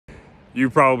You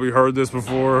probably heard this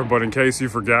before, but in case you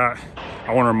forgot,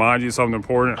 I want to remind you something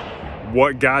important.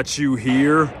 What got you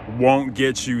here won't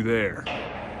get you there,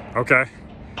 okay?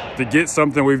 To get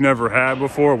something we've never had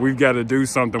before, we've got to do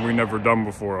something we've never done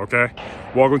before, okay?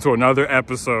 Welcome to another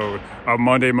episode of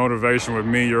Monday Motivation with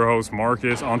me, your host,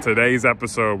 Marcus. On today's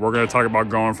episode, we're going to talk about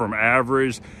going from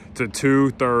average to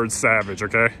 2/3 savage,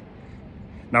 okay?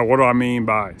 Now, what do I mean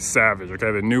by savage? Okay,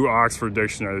 the new Oxford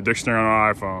Dictionary, the dictionary on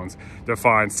our iPhones,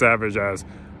 defines savage as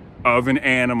of an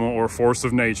animal or force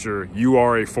of nature. You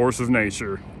are a force of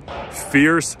nature,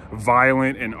 fierce,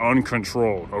 violent, and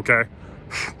uncontrolled, okay?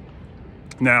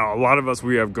 Now, a lot of us,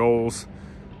 we have goals.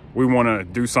 We want to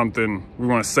do something. We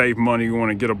want to save money. We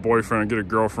want to get a boyfriend or get a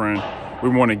girlfriend. We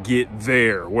want to get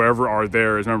there, wherever our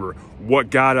there is. Remember, what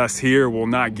got us here will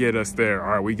not get us there. All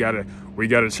right, we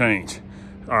gotta change.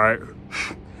 All right.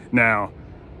 Now,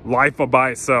 life by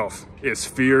itself is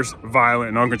fierce, violent,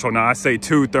 and uncontrolled. Now, I say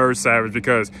 2/3 savage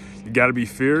because you got to be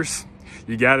fierce,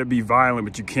 you got to be violent,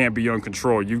 but you can't be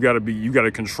uncontrolled. You got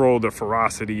to control the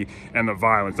ferocity and the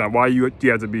violence. Now, why you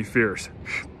have to be fierce?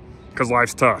 Because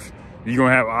life's tough. You're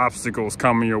going to have obstacles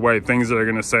coming your way, things that are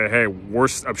going to say, hey,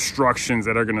 worst obstructions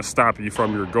that are going to stop you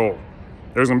from your goal.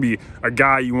 There's gonna be a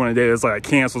guy you want to date that's like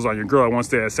cancels on your girl at one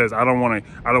day that says, I don't want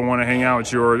to hang out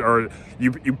with you, or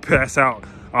you pass out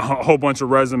a whole bunch of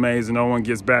resumes and no one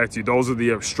gets back to you. Those are the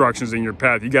obstructions in your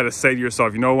path. You got to say to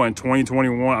yourself, you know what, in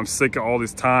 2021, I'm sick of all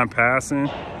this time passing.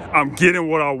 I'm getting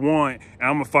what I want, and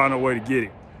I'm gonna find a way to get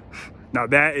it. Now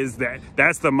that's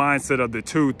the mindset of the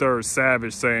 2/3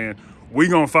 savage, saying we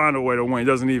gonna find a way to win.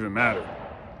 It doesn't even matter.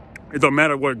 It don't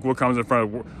matter what comes in front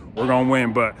of. We're gonna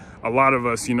win. But a lot of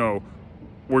us,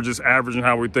 we're just averaging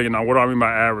how we're thinking. Now, what do I mean by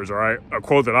average, all right? A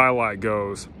quote that I like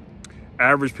goes,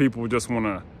 average people just want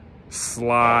to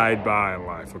slide by in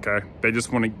life, okay? They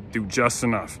just want to do just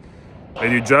enough. They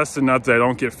do just enough that they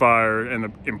don't get fired, and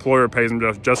the employer pays them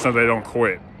just enough they don't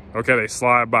quit, okay? They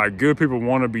slide by. Good people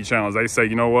want to be challenged. They say,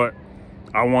 you know what?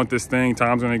 I want this thing.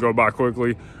 Time's going to go by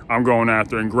quickly. I'm going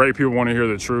after it. And great people want to hear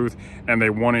the truth, and they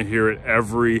want to hear it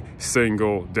every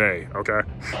single day, okay?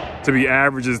 To be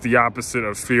average is the opposite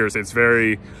of fierce. It's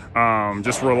very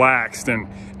just relaxed, and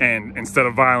instead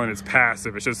of violent, it's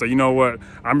passive. It's just like, you know what?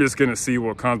 I'm just going to see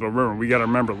what comes. But remember, we got to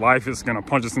remember, life is going to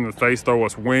punch us in the face, throw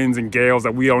us winds and gales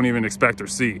that we don't even expect or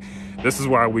see. This is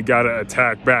why we got to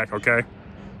attack back, okay?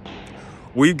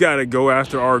 We've got to go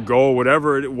after our goal,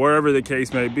 whatever the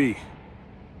case may be.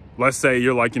 Let's say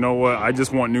you're like, you know what, I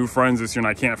just want new friends this year and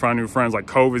I can't find new friends. Like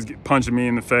COVID's punching me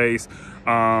in the face.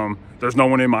 There's no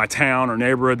one in my town or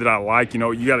neighborhood that I like. You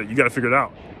gotta figure it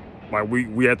out. Like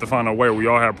we have to find a way. We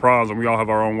all have problems and we all have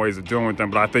our own ways of doing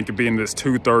them. But I think of being this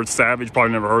 2/3 savage,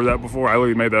 probably never heard that before. I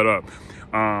literally made that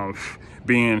up.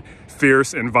 Being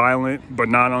fierce and violent, but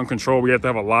not uncontrolled. We have to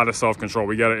have a lot of self-control.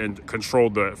 We gotta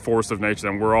control the force of nature,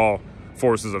 and we're all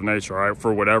forces of nature, all right?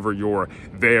 For whatever your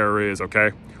there is,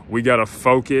 okay? We got to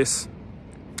focus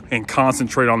and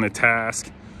concentrate on the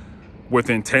task with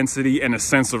intensity and a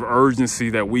sense of urgency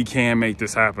that we can make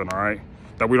this happen, all right?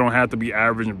 That we don't have to be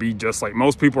average and be just like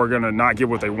most people are going to not get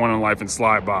what they want in life and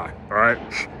slide by, all right?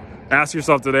 Ask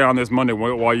yourself today on this Monday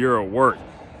while you're at work,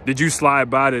 did you slide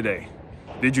by today?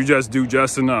 Did you just do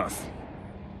just enough?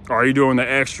 Or are you doing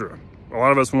the extra? A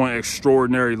lot of us want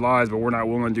extraordinary lives, but we're not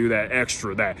willing to do that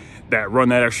extra, that run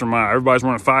that extra mile. Everybody's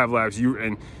running 5 laps,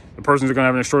 and the person who's going to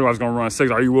have an extraordinary life is going to run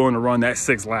 6. Are you willing to run that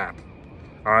 6th lap?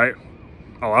 All right?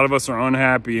 A lot of us are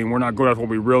unhappy, and we're not good at what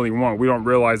we really want. We don't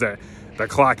realize that the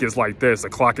clock is like this. The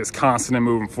clock is constantly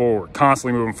moving forward.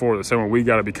 The same way we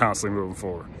got to be constantly moving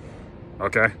forward.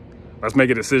 Okay? Let's make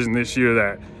a decision this year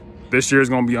that this year is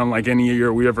going to be unlike any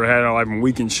year we ever had in our life, and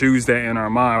we can choose that in our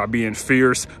mind by being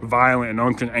fierce, violent,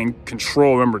 and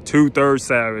controlled. Remember, 2/3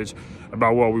 savage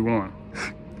about what we want.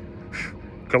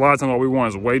 A lot of times what we want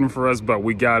is waiting for us, but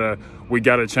we gotta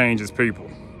change as people.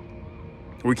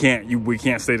 We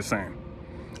can't stay the same.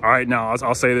 All right, now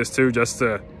I'll say this too, just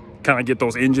to kind of get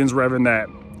those engines revving, that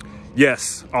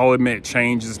yes, I'll admit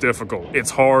change is difficult. It's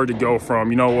hard to go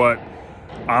from, you know what,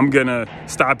 I'm gonna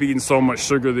stop eating so much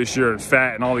sugar this year and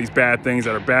fat and all these bad things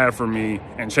that are bad for me,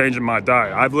 and changing my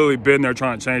diet. I've literally been there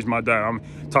trying to change my diet. I'm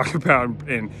talking about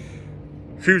in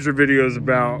future videos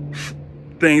about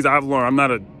things I've learned. I'm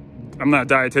not a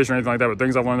dietitian or anything like that, but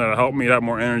things I've learned that help me have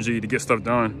more energy to get stuff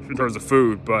done in terms of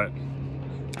food. But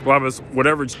a lot of us,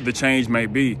 whatever the change may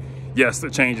be, yes,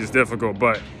 the change is difficult,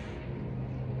 but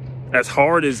as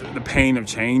hard as the pain of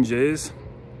change is,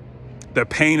 the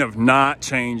pain of not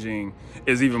changing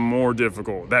is even more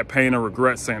difficult. That pain of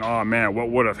regret, saying, oh man, what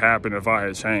would have happened if I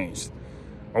had changed?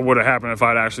 Or what would have happened if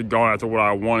I'd actually gone after what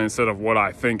I want instead of what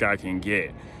I think I can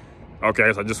get?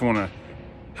 Okay, so I just want to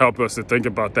help us to think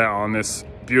about that on this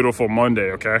beautiful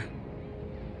Monday, okay?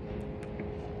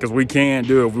 Because we can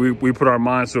do it. We put our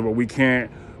minds to it, but we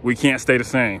can't stay the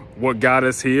same. What got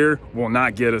us here will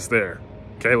not get us there.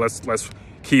 Okay, let's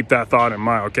keep that thought in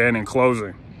mind, okay? And in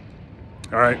closing,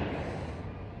 all right,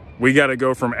 we got to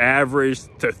go from average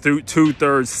to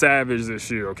 2/3 savage this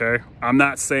year, okay? I'm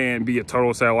not saying be a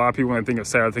total savage. A lot of people, when they think of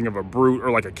savage, think of a brute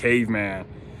or like a caveman.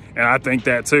 And I think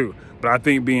that too. But I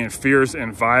think being fierce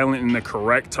and violent in the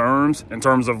correct terms, in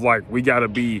terms of like, we got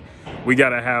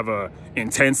to have a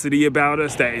intensity about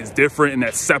us that is different and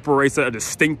that separates a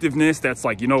distinctiveness that's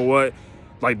like, you know what?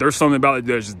 Like, there's something about it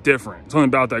that's just different. Something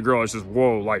about that girl is just,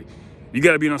 whoa, like, you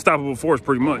got to be an unstoppable force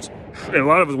pretty much. And a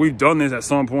lot of us, we've done this at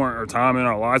some point or time in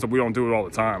our lives, but we don't do it all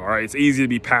the time, all right? It's easy to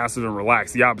be passive and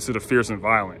relaxed, the opposite of fierce and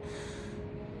violent.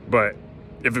 But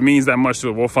if it means that much to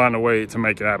it, we'll find a way to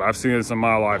make it happen. I've seen this in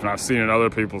my life, and I've seen it in other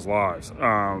people's lives.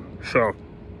 So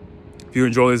if you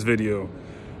enjoy this video,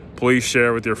 please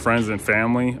share with your friends and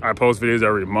family. I post videos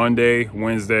every Monday,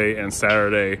 Wednesday, and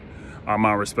Saturday on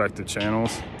my respective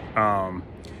channels.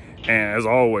 And as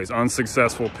always,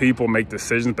 unsuccessful people make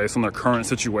decisions based on their current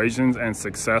situations, and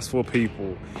successful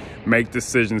people make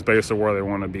decisions based on where they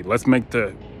want to be. Let's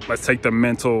take the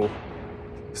mental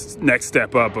next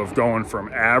step up of going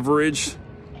from average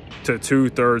to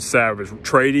 2/3 savage,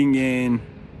 trading in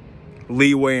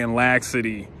leeway and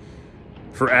laxity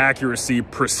for accuracy,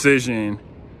 precision,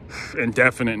 and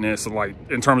definiteness, like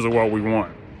in terms of what we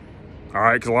want. All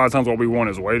right, because a lot of times what we want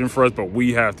is waiting for us, but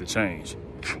we have to change.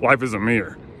 Life is a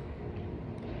mirror.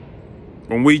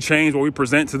 When we change what we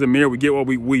present to the mirror, we get what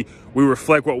we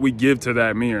reflect what we give to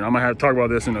that mirror. And I'm gonna have to talk about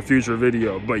this in a future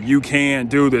video, but you can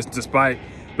do this despite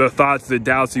the thoughts, the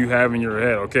doubts you have in your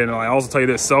head, okay? And I also tell you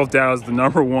this, self-doubt is the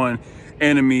 #1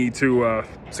 enemy to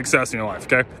success in your life,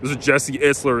 okay? This is Jesse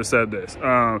Itzler who said this.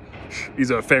 He's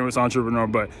a famous entrepreneur,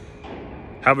 but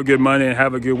have a good Monday and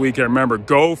have a good weekend. Remember,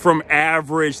 go from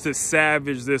average to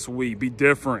savage this week. Be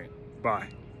different. Bye.